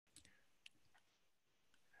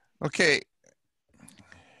Okay,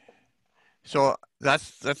 so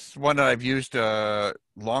that's one that I've used a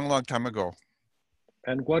long time ago.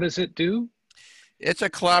 And what does it do? It's a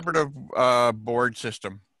collaborative board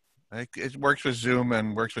system. It works with Zoom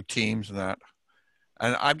and works with Teams and that.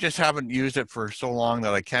 And I just haven't used it for so long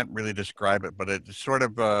that I can't really describe it, but it's sort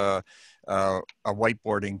of a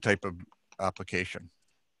whiteboarding type of application.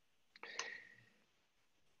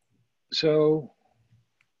 So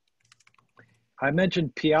I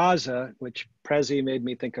mentioned Piazza, which Prezi made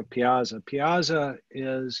me think of Piazza. Piazza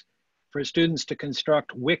is for students to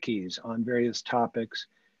construct wikis on various topics.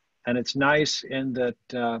 And it's nice in that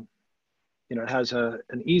it has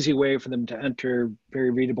an easy way for them to enter very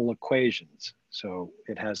readable equations. So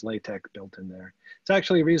it has LaTeX built in there. It's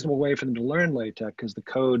actually a reasonable way for them to learn LaTeX because the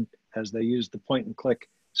code, as they use the point and click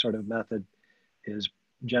sort of method, is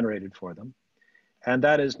generated for them. And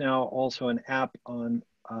that is now also an app on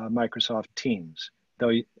Microsoft Teams,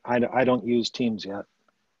 though I don't use Teams yet.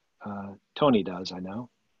 Tony does, I know.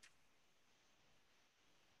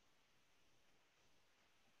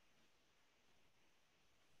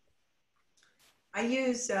 I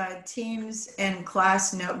use Teams and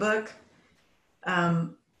Class Notebook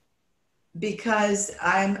because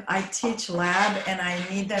I teach lab and I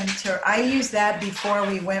need them to, I use that before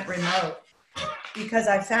we went remote because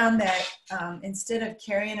I found that instead of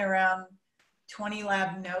carrying around 20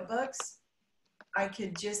 lab notebooks, I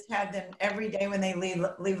could just have them every day when they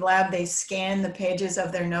leave lab, they scan the pages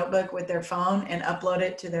of their notebook with their phone and upload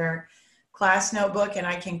it to their class notebook, and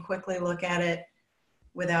I can quickly look at it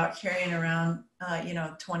without carrying around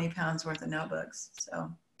 20 pounds worth of notebooks. So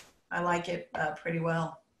I like it pretty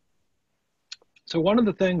well. So one of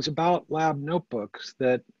the things about lab notebooks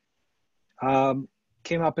that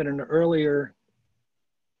came up in an earlier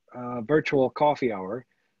virtual coffee hour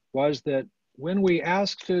was that when we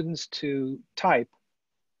ask students to type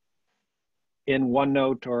in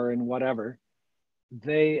OneNote or in whatever,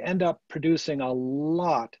 they end up producing a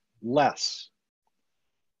lot less.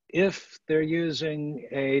 If they're using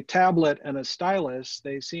a tablet and a stylus,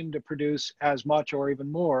 they seem to produce as much or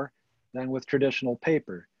even more than with traditional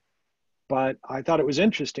paper. But I thought it was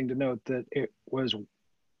interesting to note that it was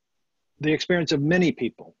the experience of many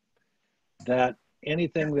people that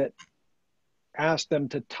anything that asked them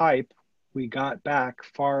to type, we got back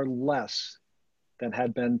far less than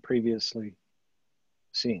had been previously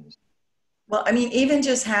seen. Well, I mean, even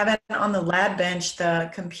just having on the lab bench, the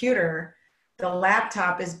computer, the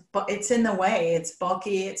laptop it's in the way. It's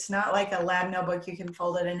bulky. It's not like a lab notebook. You can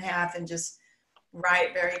fold it in half and just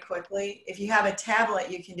write very quickly. If you have a tablet,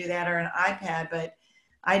 you can do that, or an iPad, but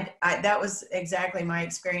that was exactly my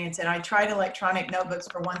experience. And I tried electronic notebooks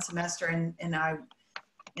for one semester and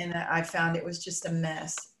I found it was just a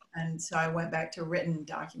mess. And so I went back to written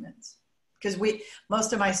documents because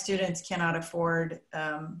most of my students cannot afford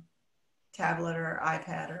tablet or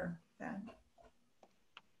iPad or that.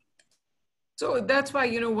 So that's why,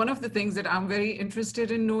 one of the things that I'm very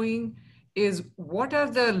interested in knowing is what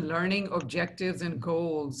are the learning objectives and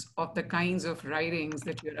goals of the kinds of writings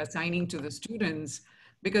that you're assigning to the students,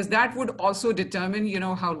 because that would also determine,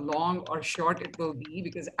 how long or short it will be,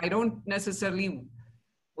 because I don't necessarily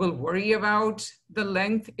will worry about the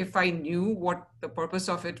length if I knew what the purpose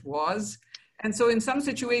of it was. And so in some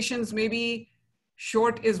situations, maybe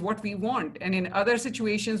short is what we want. And in other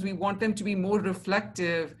situations, we want them to be more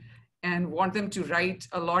reflective and want them to write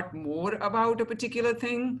a lot more about a particular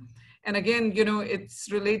thing. And again,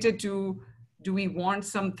 it's related to, do we want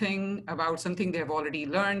something about something they've already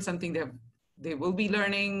learned, something they will be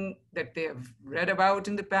learning, that they have read about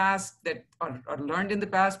in the past, that are learned in the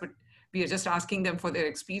past, but we are just asking them for their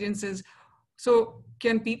experiences. So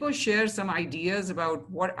can people share some ideas about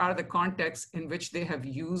what are the contexts in which they have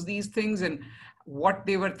used these things and what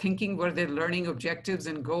they were thinking were their learning objectives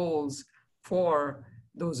and goals for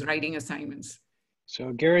those writing assignments?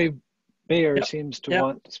 So Gary Bayer seems to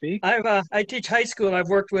want to speak. I teach high school, and I've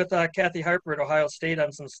worked with Kathy Harper at Ohio State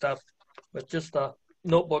on some stuff with just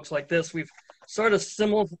notebooks like this. We've sort of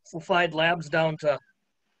simplified labs down to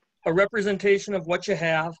a representation of what you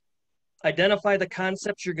have, identify the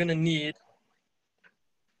concepts you're going to need,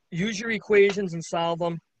 use your equations and solve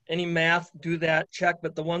them. Any math, do that, check.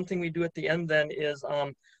 But the one thing we do at the end then is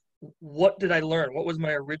what did I learn? What was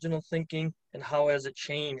my original thinking and how has it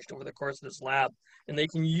changed over the course of this lab? And they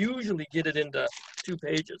can usually get it into 2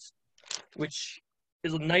 pages, which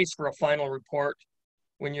is nice for a final report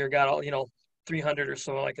when you've got all, 300 or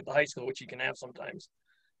so like at the high school, which you can have sometimes.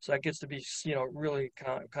 So that gets to be, really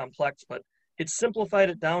complex, but it's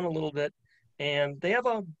simplified it down a little bit, and they have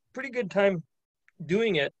a pretty good time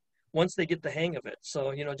doing it once they get the hang of it.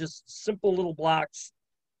 So, just simple little blocks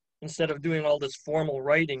instead of doing all this formal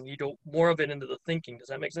writing, you do more of it into the thinking. Does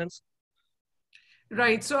that make sense?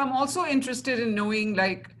 Right. So I'm also interested in knowing,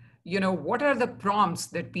 like, what are the prompts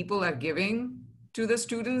that people are giving to the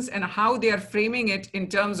students and how they are framing it in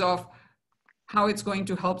terms of how it's going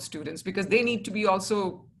to help students, because they need to be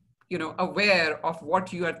also, aware of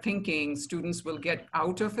what you are thinking students will get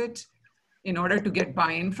out of it in order to get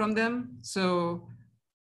buy-in from them. So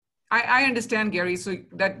I understand, Gary. So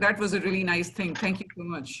that was a really nice thing. Thank you so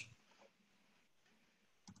much.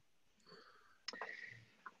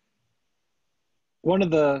 One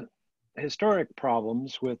of the historic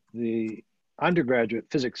problems with the undergraduate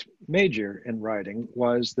physics major in writing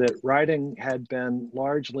was that writing had been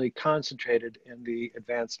largely concentrated in the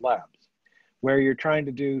advanced labs, where you're trying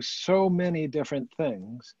to do so many different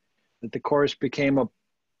things that the course became a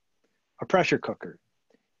pressure cooker,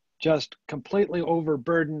 just completely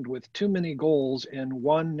overburdened with too many goals in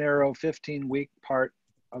one narrow 15-week part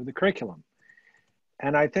of the curriculum.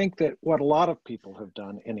 And I think that what a lot of people have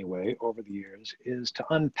done anyway over the years is to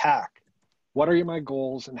unpack what are my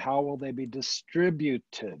goals and how will they be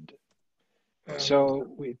distributed. So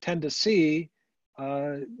we tend to see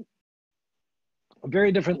a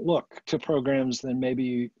very different look to programs than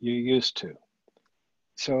maybe you used to.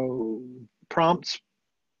 So prompts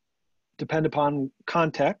depend upon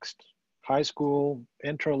context, high school,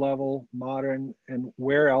 intro level, modern, and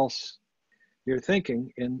where else you're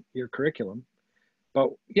thinking in your curriculum. But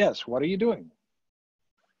yes, what are you doing?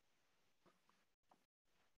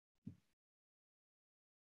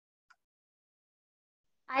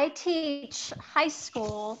 I teach high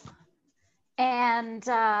school, and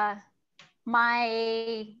over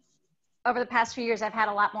the past few years, I've had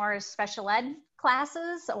a lot more special ed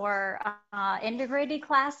classes or integrated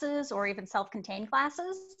classes or even self-contained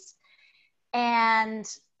classes. And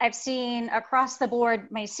I've seen across the board,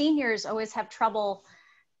 my seniors always have trouble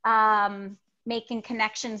making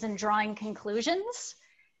connections and drawing conclusions.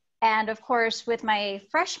 And of course, with my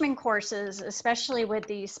freshman courses, especially with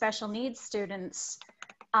the special needs students,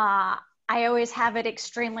 I always have it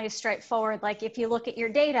extremely straightforward. Like if you look at your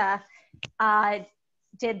data,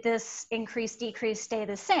 did this increase, decrease, stay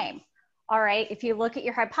the same? All right, if you look at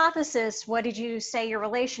your hypothesis, what did you say your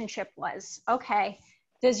relationship was? Okay,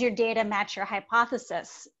 does your data match your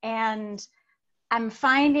hypothesis? And I'm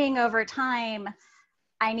finding over time,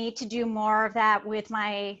 I need to do more of that with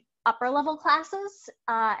my upper level classes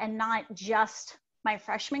and not just my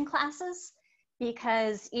freshman classes,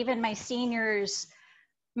 because even my seniors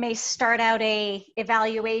may start out a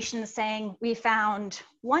evaluation saying we found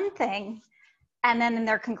one thing, and then in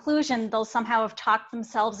their conclusion, they'll somehow have talked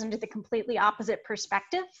themselves into the completely opposite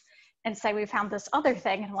perspective and say we found this other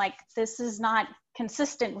thing. And like, this is not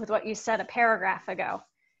consistent with what you said a paragraph ago.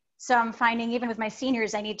 So I'm finding even with my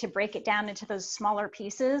seniors, I need to break it down into those smaller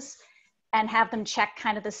pieces and have them check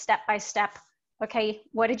kind of the step-by-step. Okay,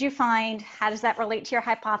 what did you find? How does that relate to your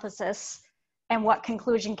hypothesis? And what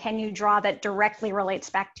conclusion can you draw that directly relates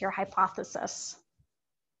back to your hypothesis?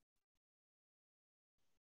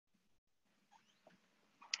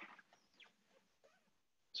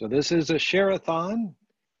 So this is a share-a-thon.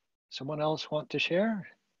 Someone else want to share?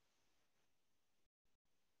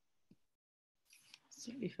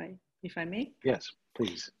 So if I may? Yes,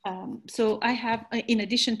 please. So I have, in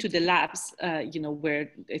addition to the labs, where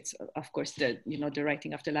it's of course the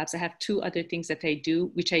writing of the labs, I have two other things that I do,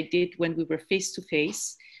 which I did when we were face to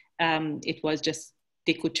face. It was just,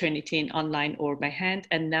 they could turn it in online or by hand,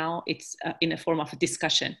 and now it's in a form of a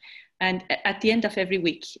discussion. And at the end of every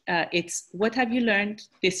week, it's what have you learned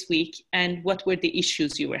this week and what were the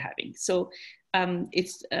issues you were having? So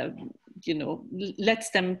it's, lets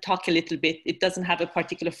them talk a little bit. It doesn't have a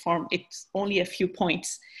particular form. It's only a few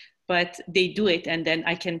points, but they do it. And then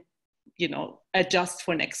I can, adjust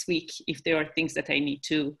for next week if there are things that I need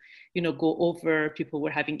to, go over, people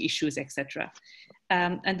were having issues, etc.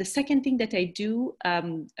 And the second thing that I do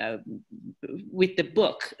with the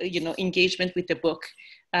book, engagement with the book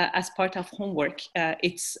as part of homework,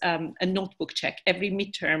 it's a notebook check. Every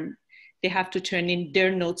midterm, they have to turn in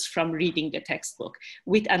their notes from reading the textbook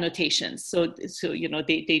with annotations. So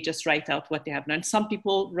they just write out what they have learned. Some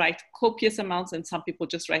people write copious amounts and some people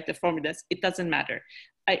just write the formulas. It doesn't matter.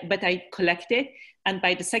 But I collect it. And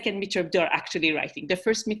by the second midterm, they're actually writing. The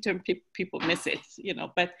first midterm, people miss it,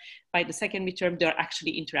 but by the second midterm, they're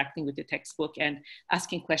actually interacting with the textbook and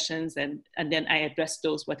asking questions. And then I address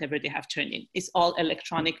those, whatever they have turned in. It's all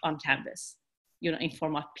electronic on Canvas, in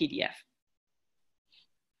form of PDF.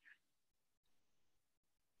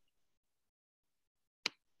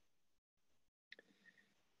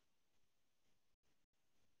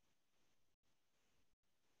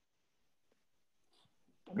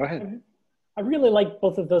 Go ahead. I really like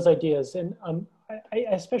both of those ideas. And I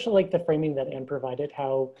especially like the framing that Anne provided,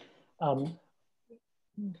 how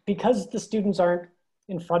because the students aren't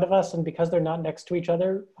in front of us and because they're not next to each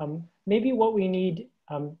other, maybe what we need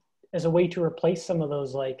as a way to replace some of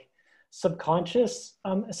those like subconscious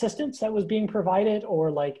assistance that was being provided, or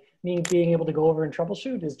like me being able to go over and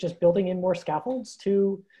troubleshoot, is just building in more scaffolds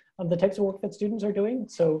to the types of work that students are doing.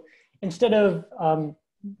 So instead of,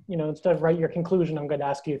 instead of write your conclusion, I'm going to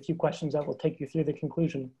ask you a few questions that will take you through the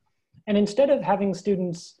conclusion. And instead of having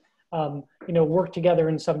students, work together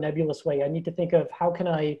in some nebulous way, I need to think of how can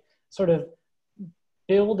I sort of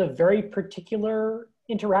build a very particular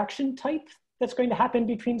interaction type that's going to happen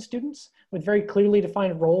between students with very clearly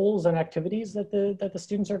defined roles and activities that the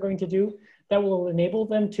students are going to do that will enable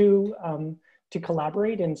them to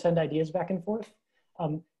collaborate and send ideas back and forth.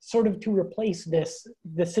 Sort of to replace this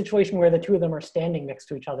situation where the two of them are standing next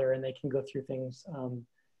to each other and they can go through things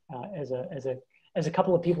as a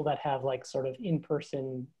couple of people that have like sort of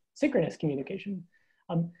in-person synchronous communication.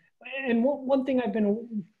 And one thing I've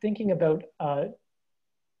been thinking about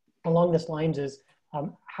along this lines is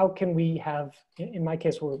how can we have, in my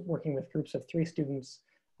case, we're working with groups of 3 students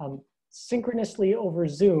synchronously over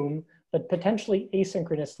Zoom, but potentially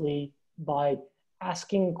asynchronously by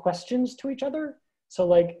asking questions to each other. So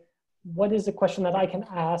like, what is a question that I can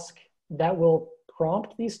ask that will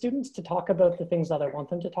prompt these students to talk about the things that I want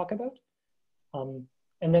them to talk about?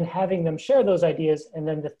 And then having them share those ideas. And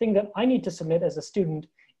then the thing that I need to submit as a student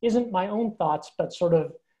isn't my own thoughts, but sort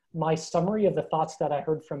of my summary of the thoughts that I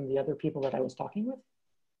heard from the other people that I was talking with.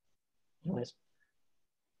 Anyways.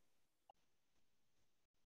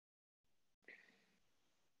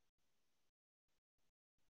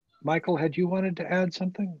 Michael, had you wanted to add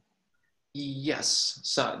something? Yes.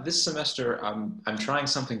 So this semester, I'm trying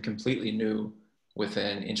something completely new with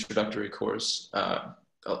an introductory course,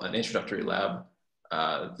 an introductory lab.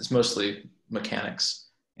 It's mostly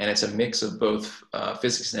mechanics, and it's a mix of both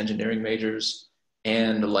physics and engineering majors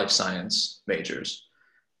and life science majors.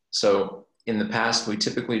 So in the past, we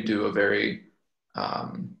typically do a very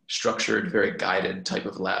structured, very guided type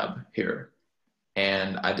of lab here.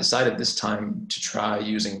 And I decided this time to try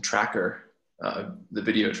using Tracker, the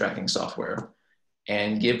video tracking software,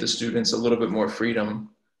 and give the students a little bit more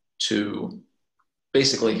freedom to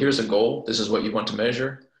basically, here's a goal, this is what you want to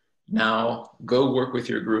measure. Now go work with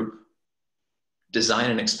your group,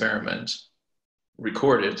 design an experiment,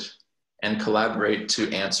 record it, and collaborate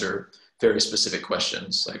to answer very specific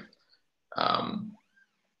questions, like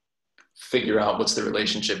figure out what's the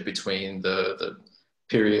relationship between the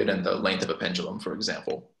period and the length of a pendulum, for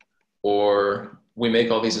example. Or we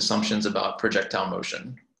make all these assumptions about projectile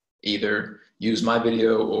motion. Either use my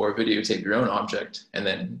video or videotape your own object and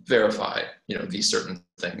then verify, these certain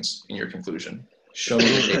things in your conclusion. Show me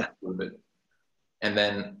the data to prove it. And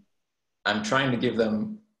then I'm trying to give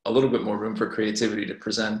them a little bit more room for creativity to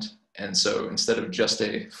present. And so instead of just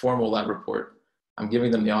a formal lab report, I'm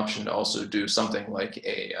giving them the option to also do something like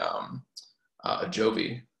a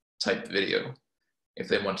Jovi type video if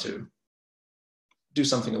they want to do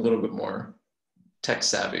something a little bit more tech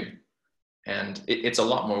savvy. And it's a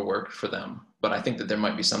lot more work for them, but I think that there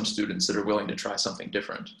might be some students that are willing to try something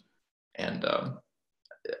different. And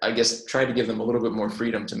I guess try to give them a little bit more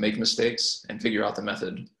freedom to make mistakes and figure out the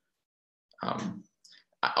method. I'm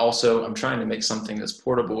trying to make something that's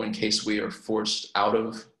portable in case we are forced out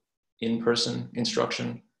of in-person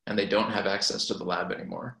instruction and they don't have access to the lab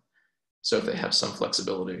anymore. So if they have some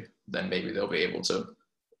flexibility, then maybe they'll be able to,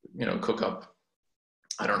 cook up,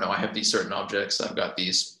 I don't know, I have these certain objects, I've got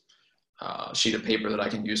these sheet of paper that I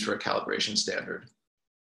can use for a calibration standard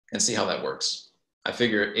and see how that works. I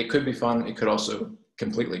figure it could be fun. It could also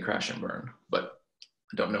completely crash and burn, but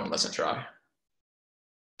I don't know unless I try.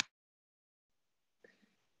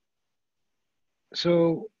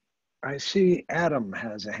 So I see Adam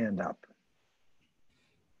has a hand up.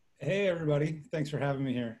 Hey, everybody. Thanks for having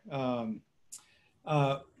me here.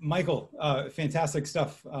 Michael, fantastic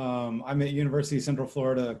stuff. I'm at University of Central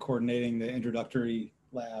Florida coordinating the introductory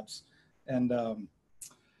labs. And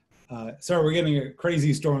sorry, we're getting a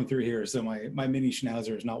crazy storm through here, so my mini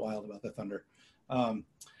schnauzer is not wild about the thunder.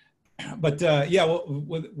 Yeah,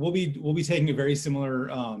 we'll be taking a very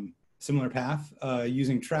similar path,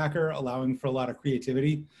 using Tracker, allowing for a lot of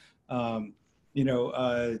creativity.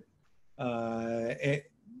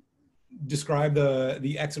 Describe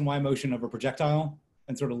the X and Y motion of a projectile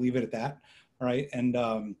and sort of leave it at that, right? And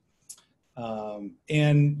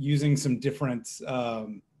using some different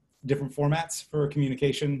formats for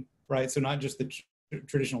communication, right? So not just the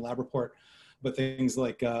traditional lab report, but things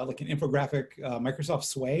like an infographic. Microsoft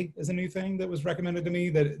Sway is a new thing that was recommended to me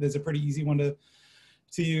that's a pretty easy one to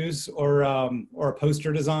use, or a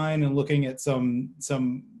poster design, and looking at some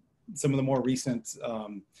of the more recent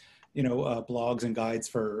blogs and guides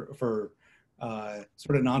for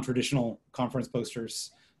sort of non-traditional conference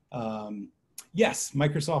posters. Yes,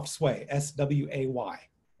 Microsoft Sway, S-W-A-Y.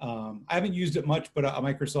 I haven't used it much, but a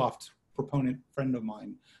Microsoft proponent friend of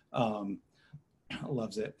mine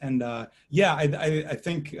loves it. And yeah, I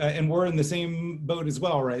think, and we're in the same boat as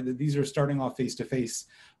well, right? That these are starting off face-to-face,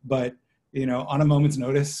 but on a moment's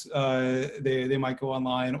notice, they might go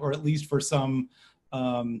online, or at least for some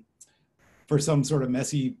sort of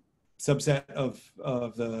messy subset of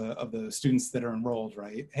the students that are enrolled,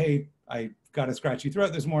 right? Hey, I got a scratchy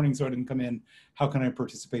throat this morning, so I didn't come in. How can I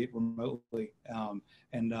participate remotely?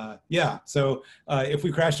 Yeah, so if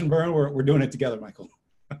we crash and burn, we're doing it together, Michael.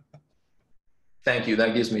 Thank you.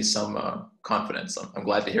 That gives me some confidence. I'm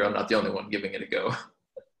glad to hear I'm not the only one giving it a go.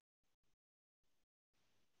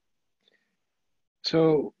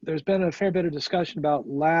 So there's been a fair bit of discussion about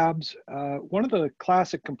labs. One of the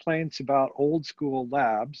classic complaints about old school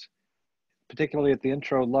labs, particularly at the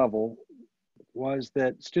intro level, was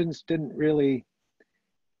that students didn't really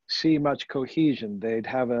see much cohesion. They'd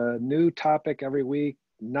have a new topic every week,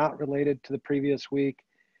 not related to the previous week,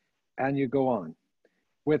 and you go on.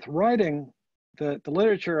 With writing, the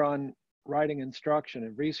literature on writing instruction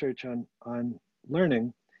and research on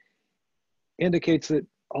learning indicates that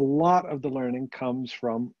a lot of the learning comes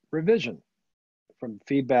from revision, from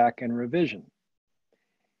feedback and revision.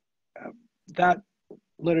 That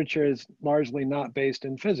literature is largely not based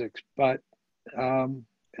in physics, but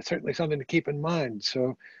it's certainly something to keep in mind.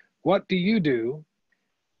 So what do you do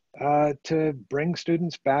to bring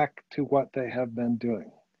students back to what they have been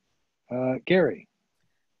doing? Gary.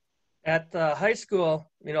 At high school,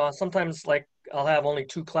 sometimes like I'll have only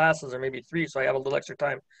 2 classes or maybe 3, so I have a little extra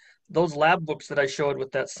time. Those lab books that I showed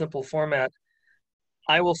with that simple format,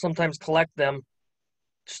 I will sometimes collect them,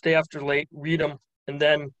 stay after late, read them, and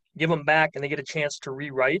then give them back, and they get a chance to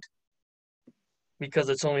rewrite, because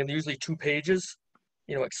it's only usually 2 pages.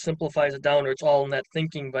 It simplifies it down, or it's all in that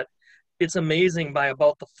thinking. But it's amazing, by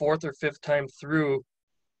about the 4th or 5th time through,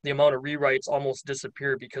 the amount of rewrites almost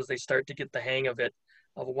disappear, because they start to get the hang of it,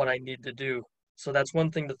 of what I need to do. So that's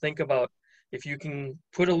one thing to think about. If you can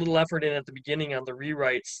put a little effort in at the beginning on the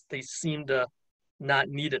rewrites, they seem to not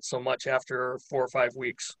need it so much after 4 or 5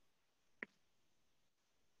 weeks.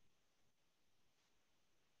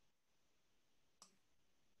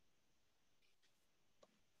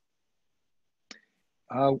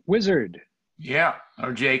 Wizard. Yeah,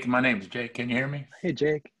 or Jake. My name's Jake. Can you hear me? Hey,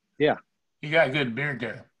 Jake. Yeah. You got a good beard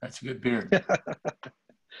there. That's a good beard.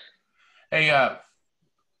 Hey,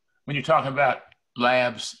 when you're talking about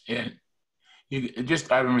labs, and I've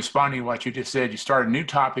been responding to what you just said. You start a new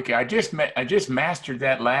topic. I just mastered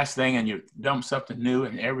that last thing, and you dump something new,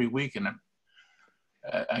 and every week, and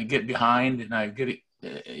I get behind, and I get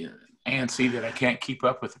antsy that I can't keep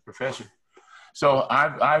up with the professor. So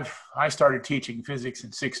I started teaching physics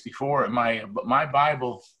in '64. My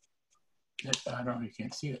Bible, I don't know, you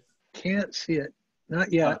can't see it. Can't see it,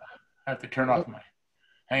 not yet. I have to turn off my.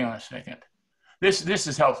 Hang on a second. This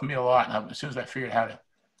has helped me a lot. As soon as I figured how to.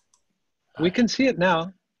 We can see it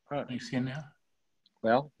now. You see it now?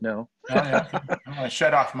 Well, no. Okay. I'm going to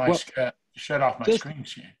shut off my screen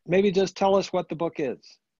share. Maybe just tell us what the book is.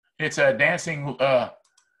 It's a dancing. There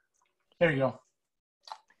you go.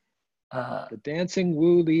 The Dancing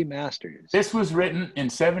Woolly Masters. This was written in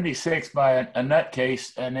 '76 by a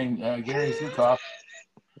nutcase named Gary Zukoff,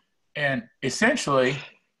 and essentially,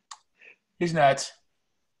 he's nuts.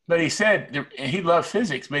 But he said he loved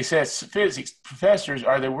physics, but he says physics professors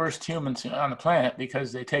are the worst humans on the planet,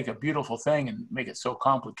 because they take a beautiful thing and make it so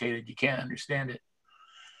complicated you can't understand it.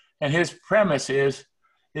 And his premise is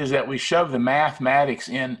that we shove the mathematics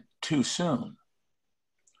in too soon.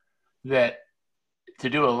 That to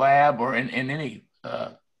do a lab or in any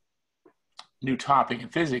new topic in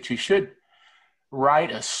physics, you should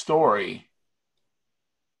write a story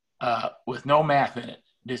with no math in it.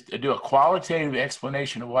 Just do a qualitative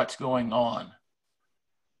explanation of what's going on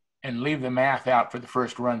and leave the math out for the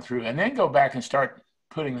first run through, and then go back and start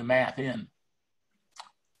putting the math in.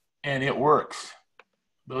 And it works.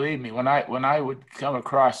 Believe me, when I would come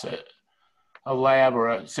across a lab or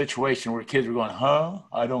a situation where kids were going, huh,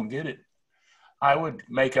 I don't get it, I would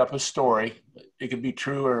make up a story. It could be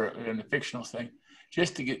true or in a fictional thing,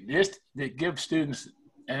 just to give students,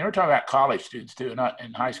 and we're talking about college students too, not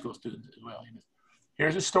in high school students as well.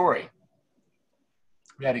 Here's a story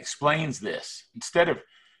that explains this. Instead of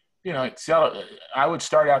you know, I would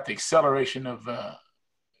start out the acceleration of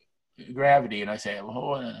gravity, and I say,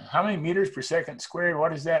 well, how many meters per second squared?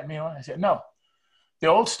 What does that mean? I said, no. The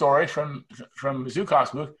old story from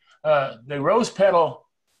Zhukov's book, the rose petal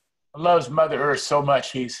loves Mother Earth so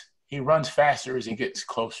much he runs faster as he gets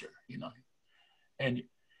closer, you know. And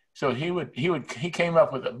so he came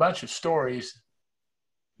up with a bunch of stories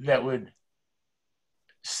that would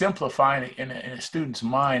simplify in a student's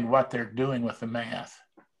mind what they're doing with the math,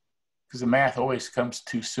 because the math always comes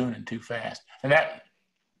too soon and too fast. And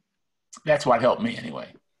that's what helped me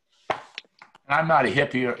anyway. I'm not a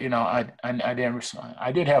hippie, you know.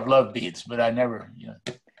 I did have love beads, but I never, you know.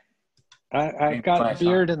 I've got the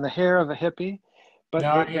beard and the hair of a hippie, but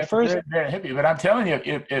no, the first they're a hippie. But I'm telling you,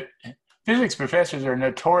 if physics professors are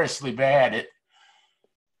notoriously bad at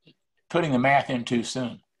putting the math in too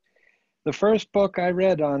soon. The first book I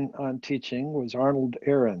read on teaching was Arnold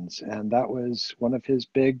Aaron's, and that was one of his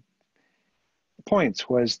big points,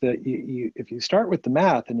 was that if you start with the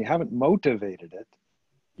math and you haven't motivated it,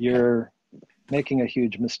 you're making a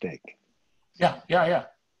huge mistake. Yeah.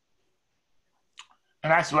 And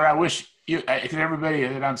that's what I wish because everybody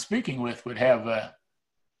that I'm speaking with would have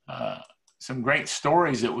some great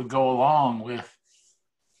stories that would go along with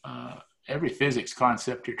every physics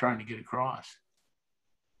concept you're trying to get across.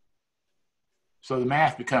 So the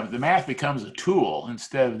math becomes a tool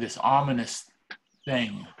instead of this ominous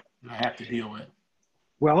thing that I have to deal with.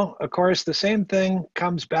 Well, of course, the same thing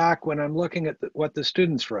comes back when I'm looking at what the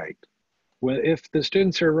students write. If the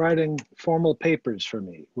students are writing formal papers for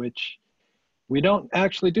me, which we don't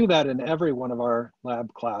actually do that in every one of our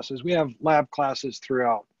lab classes. We have lab classes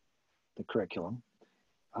throughout the curriculum.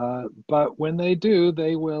 But when they do,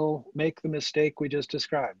 they will make the mistake we just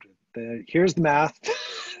described. Here's the math.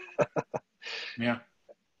 Yeah.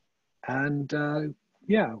 And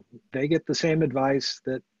yeah, they get the same advice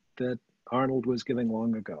that Arnold was giving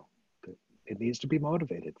long ago. That it needs to be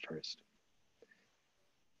motivated first.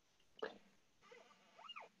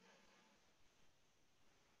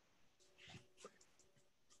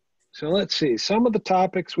 So let's see, some of the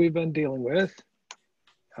topics we've been dealing with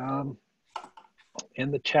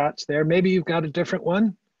in the chats there. Maybe you've got a different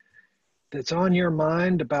one that's on your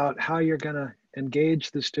mind about how you're going to engage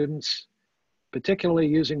the students, particularly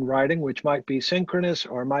using writing, which might be synchronous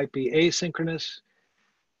or might be asynchronous,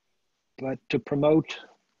 but to promote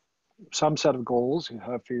some set of goals you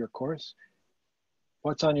have for your course.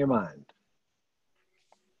 What's on your mind?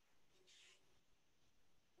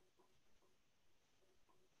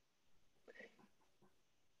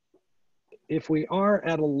 If we are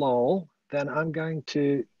at a lull, then I'm going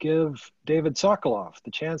to give David Sokoloff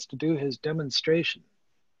the chance to do his demonstration.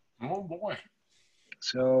 Oh boy.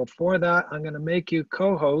 So for that, I'm going to make you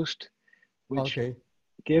co-host, which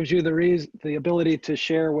gives you the ability to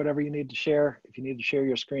share whatever you need to share if you need to share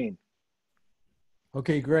your screen.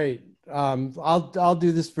 Okay, great. I'll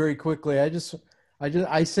do this very quickly.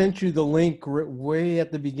 I sent you the link way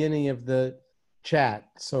at the beginning of the chat,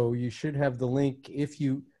 so you should have the link. If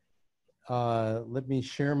you let me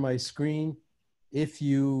share my screen.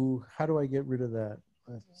 How do I get rid of that?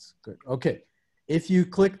 That's good. Okay. If you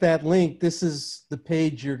click that link, this is the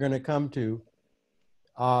page you're going to come to.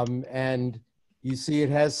 And you see it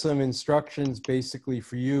has some instructions basically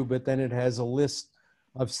for you, but then it has a list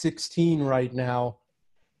of 16 right now,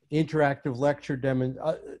 interactive lecture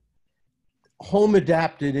home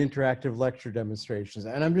adapted interactive lecture demonstrations.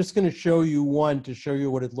 And I'm just going to show you one to show you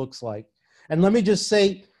what it looks like. And let me just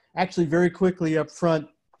say, actually very quickly up front,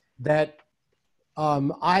 that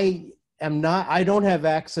I don't have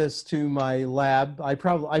access to my lab.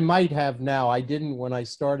 I might have now. I didn't when I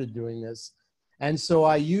started doing this. And so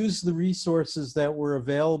I use the resources that were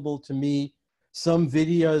available to me, some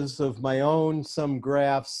videos of my own, some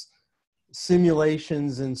graphs,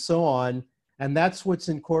 simulations, and so on. And that's what's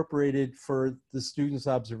incorporated for the students'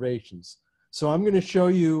 observations. So I'm going to show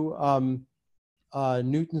you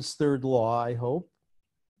Newton's third law, I hope.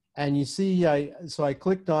 And you see, so I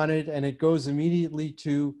clicked on it and it goes immediately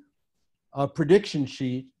to a prediction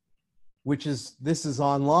sheet, this is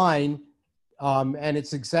online. And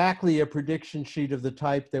it's exactly a prediction sheet of the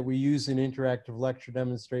type that we use in interactive lecture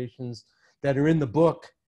demonstrations that are in the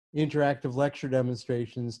book, Interactive Lecture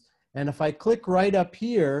Demonstrations. And if I click right up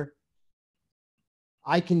here,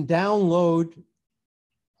 I can download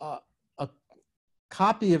a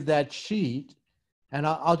copy of that sheet, and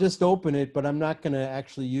I'll just open it, but I'm not going to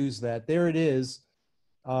actually use that. There it is.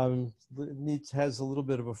 It has a little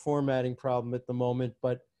bit of a formatting problem at the moment,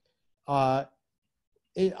 but I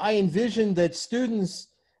envisioned that students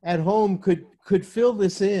at home could fill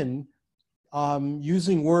this in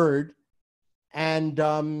using Word and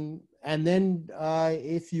then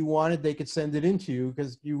if you wanted, they could send it in to you,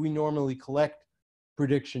 because we normally collect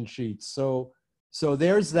prediction sheets. So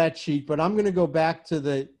there's that sheet, but I'm going to go back to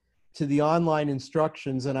the online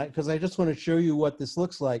instructions, and because I just want to show you what this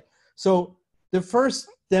looks like. So the first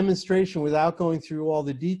demonstration, without going through all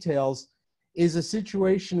the details, is a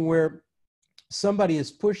situation where somebody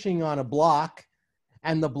is pushing on a block,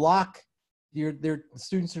 and the block, their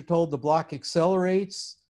students are told the block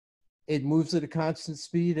accelerates, it moves at a constant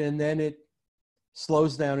speed, and then it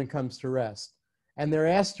slows down and comes to rest. And they're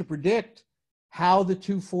asked to predict how the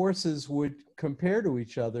two forces would compare to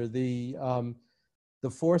each other, the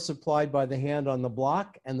force applied by the hand on the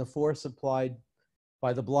block and the force applied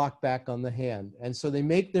by the block back on the hand. And so they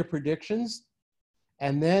make their predictions,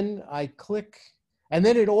 and then I click, and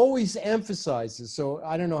then it always emphasizes. So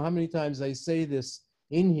I don't know how many times I say this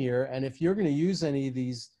in here, and if you're going to use any of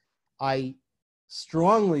these, I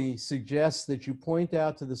strongly suggest that you point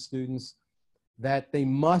out to the students that they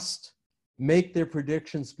must make their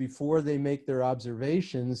predictions before they make their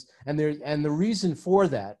observations. And the reason for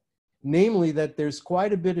that, namely that there's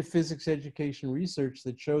quite a bit of physics education research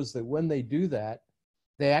that shows that when they do that,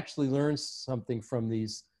 they actually learn something from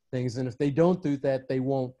these things. And if they don't do that, they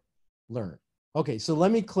won't learn. Okay, so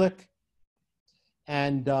let me click,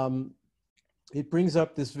 and it brings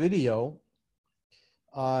up this video.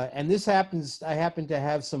 And this happens, I happen to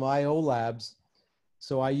have some IO labs.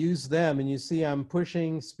 So I use them, and you see I'm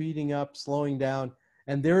pushing, speeding up, slowing down,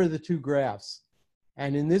 and there are the two graphs.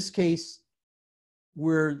 And in this case,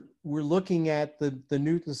 we're looking at the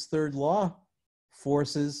Newton's third law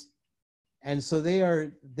forces. And so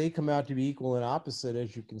they come out to be equal and opposite,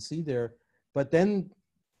 as you can see there. But then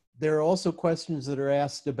there are also questions that are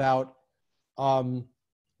asked about,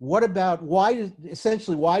 what about,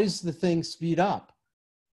 essentially, why does the thing speed up?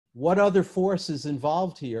 What other forces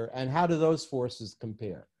involved here, and how do those forces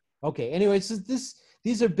compare? Okay, anyway, so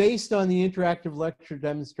these are based on the interactive lecture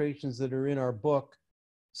demonstrations that are in our book.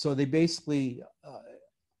 So they basically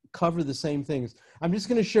cover the same things. I'm just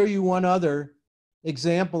going to show you one other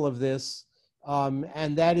example of this,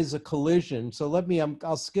 and that is a collision. So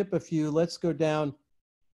I'll skip a few. Let's go down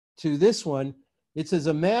to this one. It says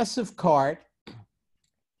a massive cart,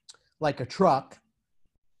 like a truck,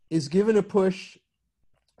 is given a push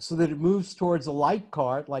so that it moves towards a light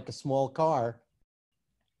cart, like a small car,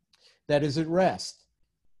 that is at rest.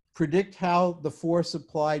 Predict how the force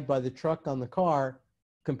applied by the truck on the car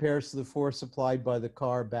compares to the force applied by the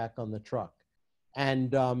car back on the truck.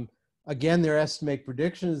 And again, they're asked to make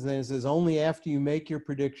predictions, and it says only after you make your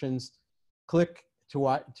predictions, click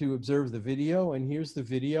to observe the video, and here's the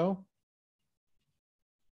video.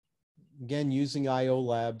 Again, using IO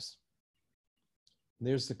labs.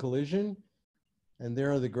 There's the collision. And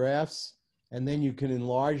there are the graphs, and then you can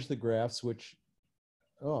enlarge the graphs, which,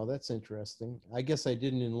 oh, that's interesting. I guess I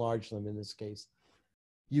didn't enlarge them in this case.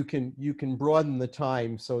 You can broaden the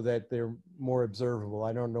time so that they're more observable.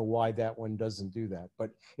 I don't know why that one doesn't do that.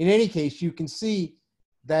 But in any case, you can see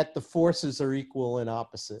that the forces are equal and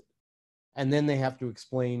opposite. And then they have to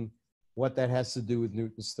explain what that has to do with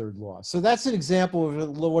Newton's third law. So that's an example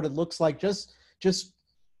of what it looks like, just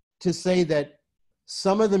to say that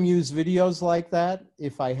some of them use videos like that,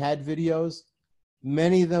 if I had videos.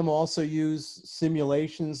 Many of them also use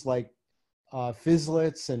simulations like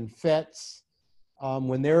Fizzlets and FETs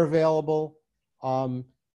when they're available.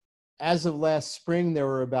 As of last spring, there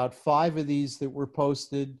were about 5 of these that were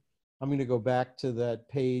posted. I'm going to go back to that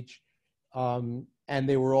page. And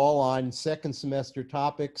they were all on second semester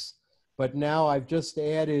topics. But now I've just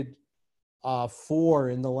added 4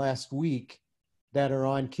 in the last week that are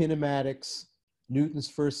on kinematics, Newton's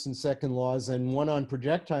first and second laws, and one on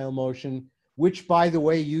projectile motion, which, by the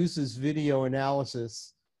way, uses video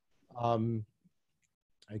analysis. I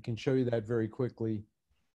can show you that very quickly.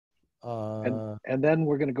 And then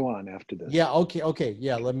we're going to go on after this. Yeah, okay.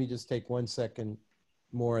 Yeah, let me just take 1 second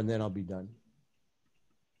more, and then I'll be done.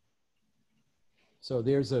 So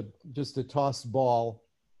there's just a tossed ball.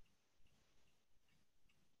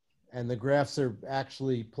 And the graphs are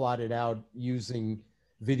actually plotted out using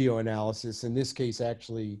video analysis, in this case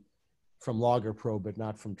actually from Logger Pro, but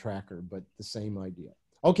not from Tracker, but the same idea.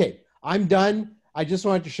 Okay, I'm done. I just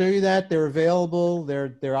wanted to show you that. They're available.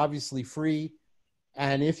 They're obviously free.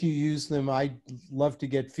 And if you use them, I'd love to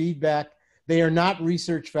get feedback. They are not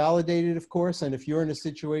research validated, of course, and if you're in a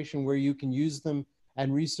situation where you can use them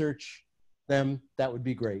and research them, that would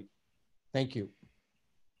be great. Thank you.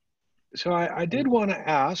 So I did want to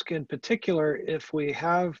ask in particular if we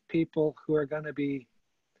have people who are going to be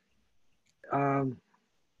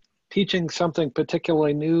teaching something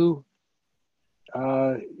particularly new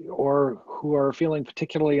or who are feeling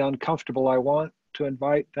particularly uncomfortable, I want to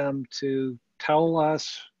invite them to tell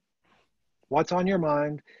us what's on your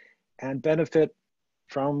mind and benefit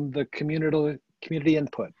from the community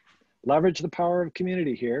input. Leverage the power of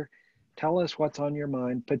community here. Tell us what's on your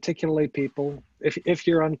mind, particularly people, if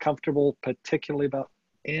you're uncomfortable, particularly about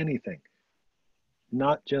anything,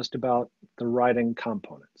 not just about the writing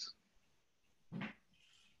components.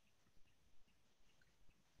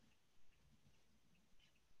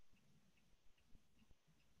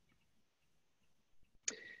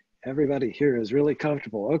 Everybody here is really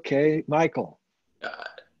comfortable. Okay, Michael.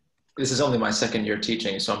 This is only my second year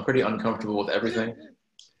teaching, so I'm pretty uncomfortable with everything.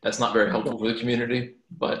 That's not very helpful for the community,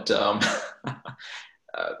 but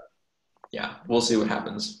yeah, we'll see what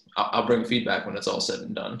happens. I'll bring feedback when it's all said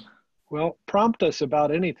and done. Well, prompt us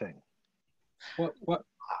about anything. What?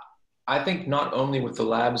 I think not only with the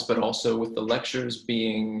labs, but also with the lectures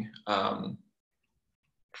being,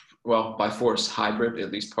 well, by force hybrid,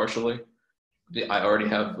 at least partially. I already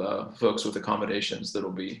have folks with accommodations that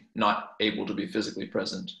will be not able to be physically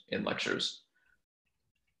present in lectures.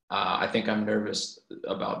 I think I'm nervous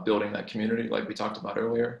about building that community like we talked about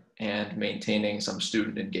earlier and maintaining some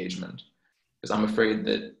student engagement. Because I'm afraid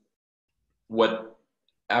that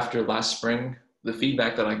after last spring, the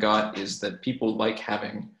feedback that I got is that people like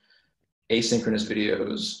having asynchronous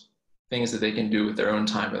videos, things that they can do with their own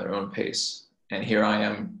time at their own pace. And here I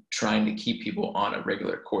am trying to keep people on a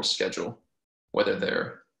regular course schedule, whether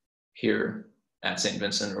they're here at St.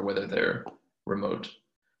 Vincent or whether they're remote.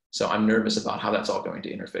 So I'm nervous about how that's all going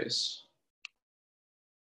to interface.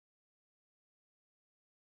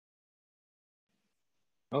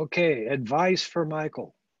 Okay, advice for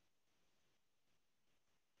Michael,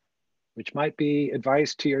 which might be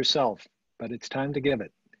advice to yourself, but it's time to give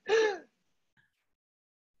it.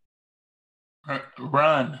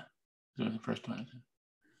 Run. The first time.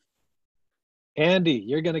 Andy,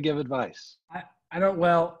 you're going to give advice.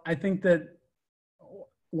 I think that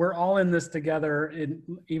we're all in this together,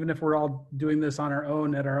 even if we're all doing this on our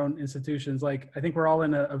own at our own institutions. Like, I think we're all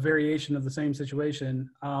in a variation of the same situation.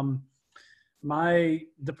 My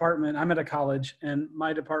department, I'm at a college, and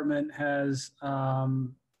my department has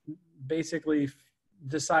basically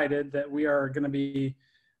decided that we are going to be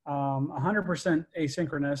 100%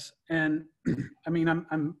 asynchronous. And I mean,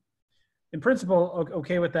 I'm in principle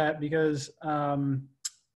okay with that, because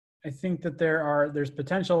I think that there's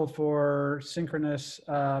potential for synchronous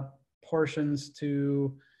portions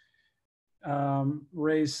to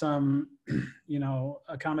raise some,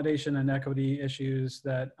 accommodation and equity issues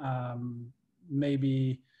that may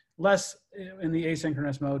be less in the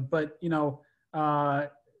asynchronous mode. But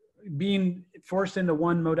being forced into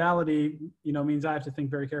one modality, means I have to think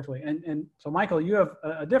very carefully. And so, Michael, you have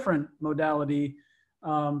a different modality,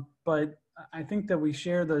 but I think that we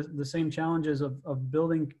share the same challenges of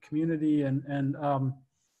building community. And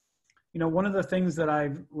one of the things that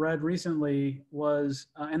I've read recently was,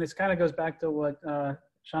 and it kind of goes back to what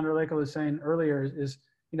Chandralekha was saying earlier, is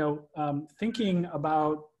thinking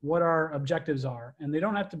about what our objectives are. And they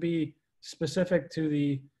don't have to be specific to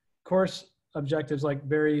the course objectives, like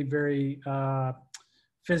very, very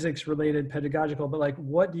physics related, pedagogical, but like,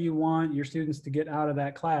 what do you want your students to get out of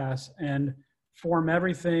that class, and form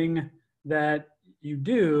everything that you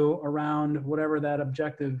do around whatever that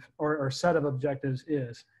objective or set of objectives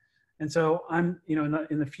is. And so I'm,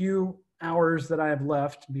 in the few hours that I have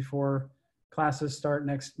left before classes start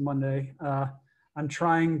next Monday, I'm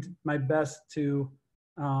trying my best to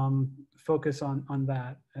focus on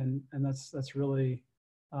that. And that's really,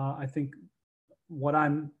 I think, what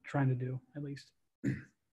I'm trying to do, at least.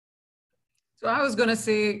 So I was going to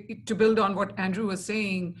say, to build on what Andrew was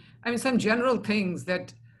saying, some general things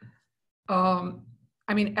that,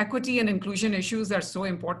 equity and inclusion issues are so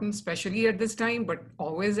important, especially at this time, but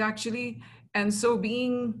always actually. And so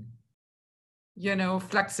being,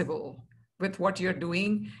 flexible with what you're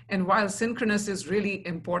doing. And while synchronous is really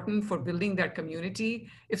important for building that community,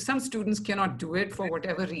 if some students cannot do it for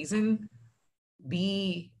whatever reason,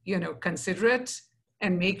 be, considerate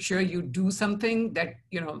and make sure you do something that,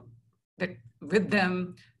 that with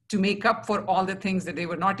them to make up for all the things that they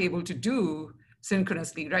were not able to do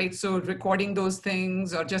synchronously, right? So recording those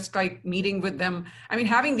things, or just like meeting with them.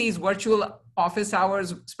 Having these virtual office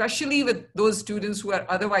hours, especially with those students who are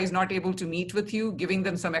otherwise not able to meet with you, giving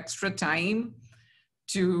them some extra time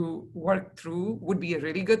to work through would be a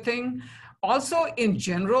really good thing. Also, in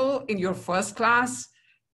general, in your first class,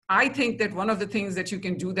 I think that one of the things that you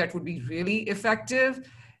can do that would be really effective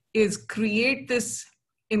is create this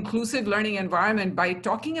inclusive learning environment by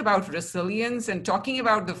talking about resilience and talking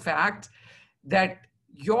about the fact that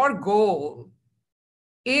your goal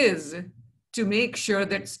is to make sure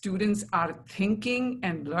that students are thinking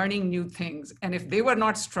and learning new things. And if they were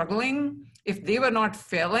not struggling, if they were not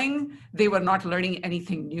failing, they were not learning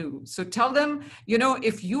anything new. So tell them, you know,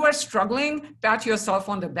 if you are struggling, pat yourself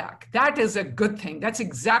on the back. That is a good thing. That's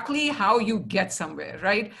exactly how you get somewhere,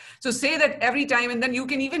 right? So say that every time, and then you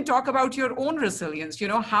can even talk about your own resilience, you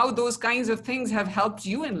know, how those kinds of things have helped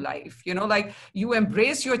you in life. You know, like you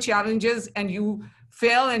embrace your challenges and you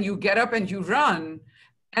fail and you get up and you run.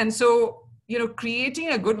 And so, you know, creating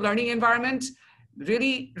a good learning environment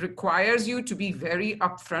really requires you to be very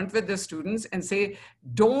upfront with the students and say,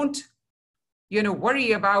 don't, you know,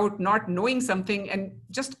 worry about not knowing something, and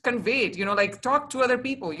just convey it, you know, like talk to other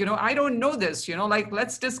people, you know, I don't know this, you know, like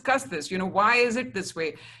let's discuss this, you know, why is it this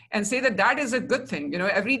way? And say that that is a good thing. You know,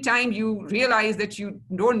 every time you realize that you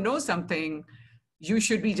don't know something, you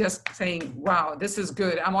should be just saying, wow, this is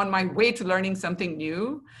good. I'm on my way to learning something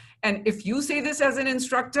new. And if you say this as an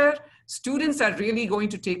instructor, students are really going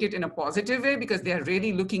to take it in a positive way because they are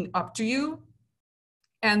really looking up to you.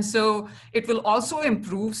 And so it will also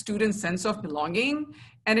improve students' sense of belonging,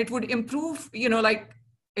 and it would improve, you know, like,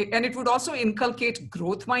 and it would also inculcate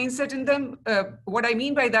growth mindset in them. What I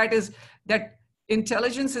mean by that is that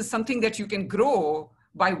intelligence is something that you can grow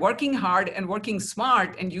by working hard and working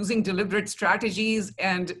smart and using deliberate strategies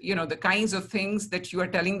and, you know, the kinds of things that you are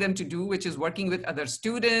telling them to do, which is working with other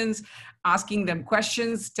students, asking them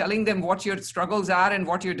questions, telling them what your struggles are and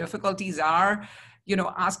what your difficulties are, you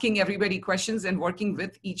know, asking everybody questions and working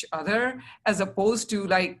with each other, as opposed to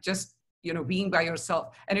like just, you know, being by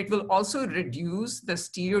yourself. And it will also reduce the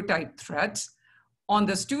stereotype threat on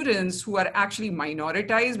the students who are actually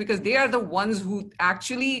minoritized, because they are the ones who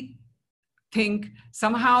actually think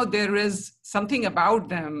somehow there is something about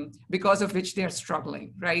them because of which they're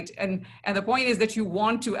struggling, right? And the point is that you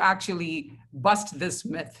want to actually bust this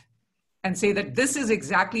myth and say that this is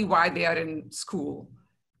exactly why they are in school.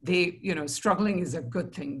 They, you know, struggling is a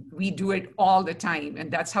good thing. We do it all the time,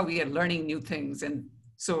 and that's how we are learning new things. And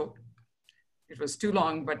so it was too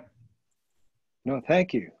long, but. No,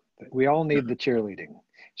 thank you. We all need the cheerleading.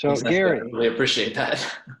 So Exactly. Gary. I really appreciate that.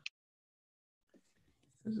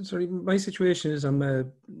 Sorry, my situation is I'm a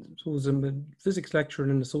physics lecturer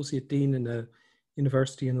and an associate dean in a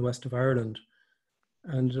university in the west of Ireland,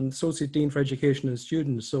 and I'm associate dean for education and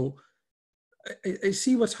students. So I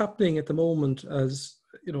see what's happening at the moment as,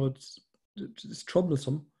 you know, it's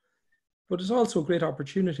troublesome, but it's also a great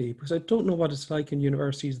opportunity, because I don't know what it's like in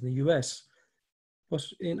universities in the US, but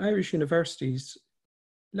in Irish universities,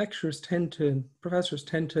 professors tend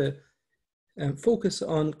to focus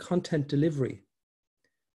on content delivery.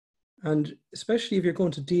 And especially if you're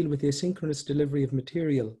going to deal with the asynchronous delivery of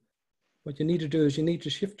material, what you need to do is you need to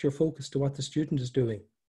shift your focus to what the student is doing.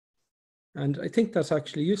 And I think that's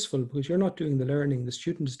actually useful, because you're not doing the learning, the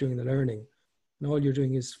student is doing the learning, and all you're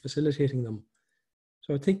doing is facilitating them.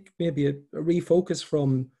 So I think maybe a refocus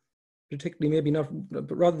from, particularly maybe not, but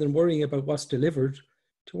rather than worrying about what's delivered,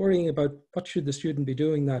 to worrying about what should the student be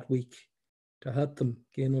doing that week to help them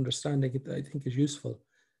gain understanding, I think is useful.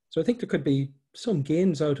 So I think there could be some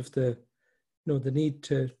gains out of the, you know, the need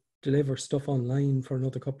to deliver stuff online for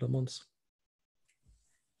another couple of months.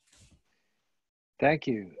 Thank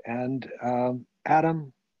you. And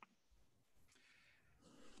Adam?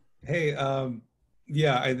 Hey,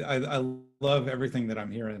 yeah, I love everything that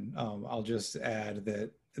I'm hearing. I'll just add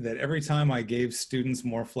that every time I gave students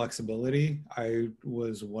more flexibility, I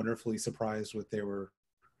was wonderfully surprised what they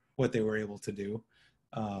were able to do.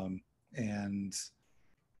 And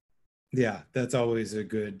yeah, that's always a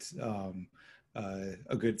good side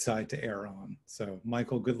to err on. So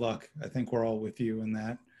Michael, good luck. I think we're all with you in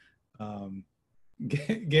that.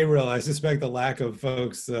 Gabriel, I suspect the lack of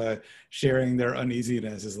folks sharing their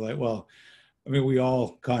uneasiness is like, well, I mean, we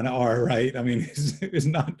all kind of are, right? I mean, who's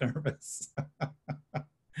not nervous?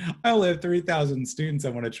 I only have 3,000 students I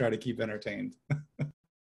want to try to keep entertained.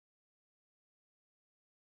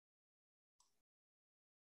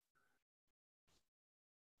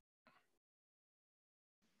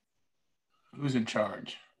 Who's in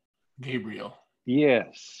charge? Gabriel.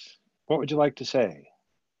 Yes. What would you like to say?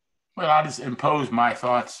 Well, I'll just impose my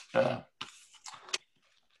thoughts. I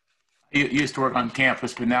used to work on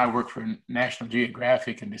campus, but now I work for National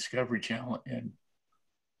Geographic and Discovery Channel. And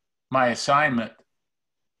my assignment,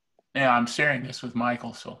 now I'm sharing this with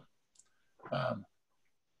Michael, so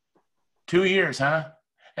 2 years, huh?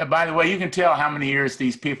 And by the way, you can tell how many years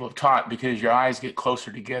these people have taught because your eyes get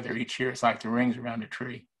closer together each year. It's like the rings around a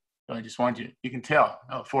tree. So I just want you can tell,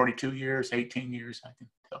 42 years, 18 years, I can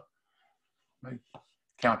tell. I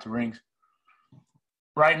count the rings.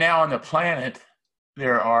 Right now on the planet,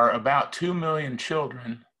 there are about 2 million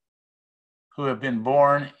children who have been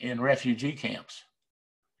born in refugee camps,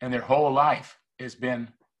 and their whole life has been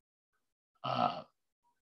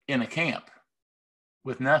in a camp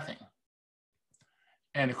with nothing.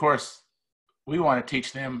 And of course, we want to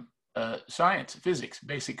teach them science, physics,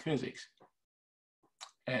 basic physics.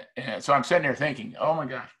 And so I'm sitting there thinking, oh my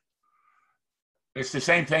gosh, it's the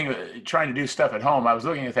same thing trying to do stuff at home. I was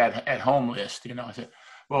looking at that at home list, you know. I said,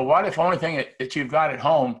 well, what if the only thing that you've got at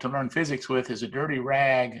home to learn physics with is a dirty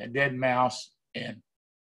rag, a dead mouse, and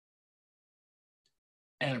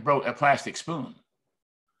a plastic spoon?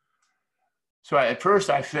 So at first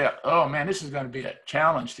I felt, oh man, this is going to be a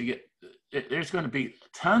challenge to get. There's going to be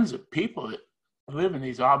tons of people that live in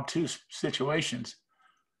these obtuse situations,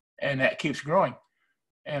 and that keeps growing.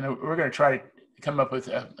 And we're going to try to come up with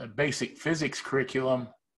a basic physics curriculum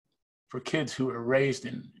for kids who are raised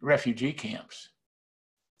in refugee camps.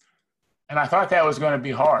 And I thought that was going to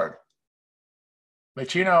be hard.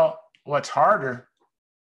 But you know, what's harder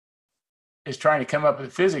is trying to come up with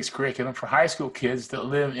a physics curriculum for high school kids that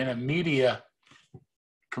live in a media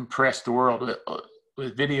compressed world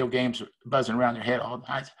with video games buzzing around their head all the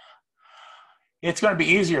time. It's going to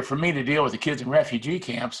be easier for me to deal with the kids in refugee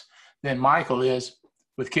camps than Michael is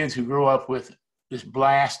with kids who grow up with this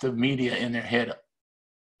blast of media in their head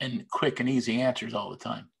and quick and easy answers all the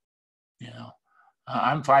time. You know,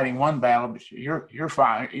 I'm fighting one battle, but you're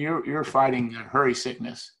fighting hurry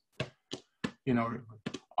sickness. You know,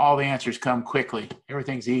 all the answers come quickly.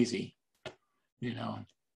 Everything's easy. You know,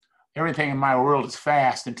 everything in my world is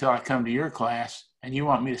fast until I come to your class and you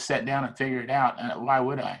want me to sit down and figure it out. And why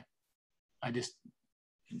would I? I just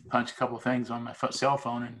punch a couple of things on my cell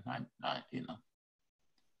phone and I you know.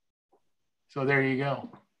 So there you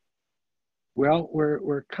go. Well,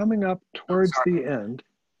 we're coming up towards the end.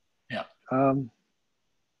 Yeah.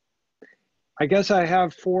 I guess I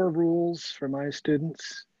have 4 rules for my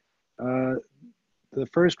students. The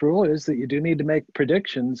first rule is that you do need to make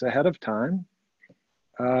predictions ahead of time.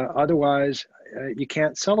 Otherwise, you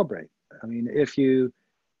can't celebrate. I mean, if you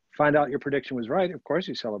find out your prediction was right, of course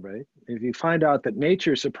you celebrate. If you find out that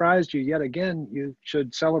nature surprised you yet again, you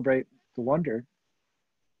should celebrate the wonder.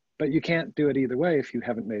 But you can't do it either way if you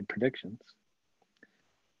haven't made predictions.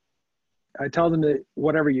 I tell them that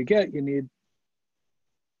whatever you get, you need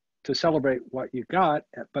to celebrate what you got,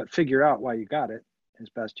 but figure out why you got it as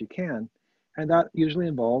best you can. And that usually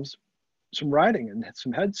involves some writing and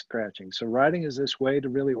some head scratching. So writing is this way to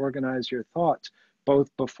really organize your thoughts,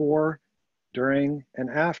 both before, during,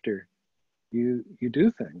 and after you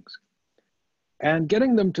do things. And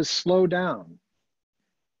getting them to slow down.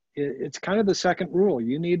 It's kind of the second rule.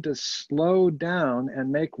 You need to slow down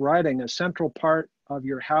and make writing a central part of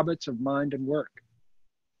your habits of mind and work.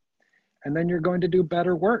 And then you're going to do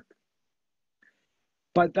better work.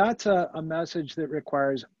 But that's a message that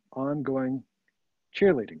requires ongoing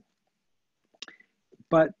cheerleading.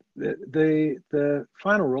 But the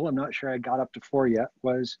final rule, I'm not sure I got up to 4 yet,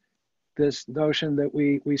 was this notion that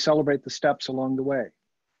we celebrate the steps along the way.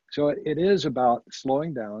 So it is about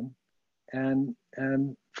slowing down and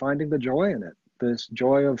finding the joy in it, this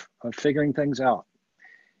joy of figuring things out.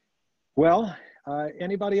 Well,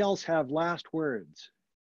 anybody else have last words?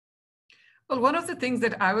 Well, one of the things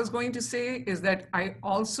that I was going to say is that I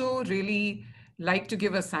also really like to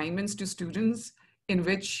give assignments to students in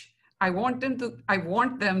which I want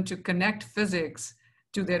them to connect physics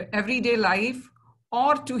to their everyday life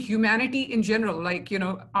or to humanity in general, like, you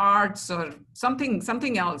know, arts or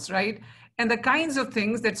something else, right? And the kinds of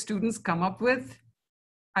things that students come up with,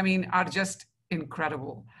 I mean, are just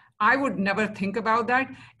incredible. I would never think about that.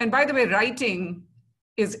 And by the way, writing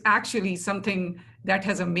is actually something that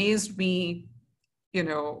has amazed me, you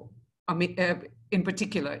know, in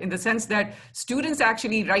particular, in the sense that students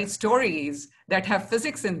actually write stories that have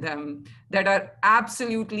physics in them that are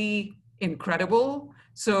absolutely incredible.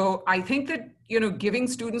 So I think that, you know, giving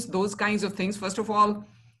students those kinds of things, first of all,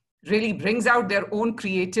 really brings out their own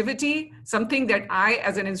creativity, something that I,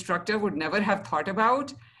 as an instructor, would never have thought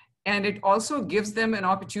about. And it also gives them an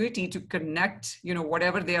opportunity to connect, you know,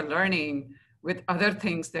 whatever they are learning with other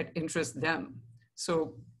things that interest them.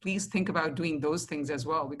 So please think about doing those things as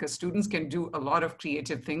well, because students can do a lot of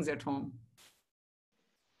creative things at home.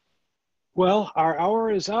 Well, our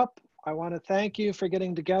hour is up. I want to thank you for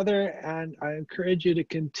getting together, and I encourage you to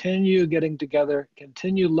continue getting together,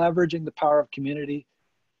 continue leveraging the power of community,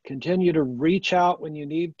 continue to reach out when you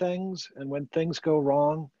need things, and when things go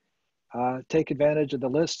wrong, take advantage of the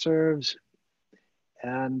listservs,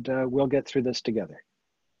 and we'll get through this together.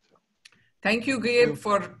 Thank you, Gabe,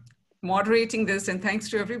 for moderating this, and thanks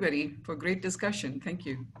to everybody for great discussion. Thank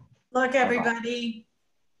you. Look, everybody.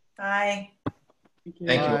 Bye. Thank you.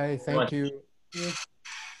 Bye. Thank you.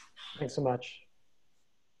 Thanks so much.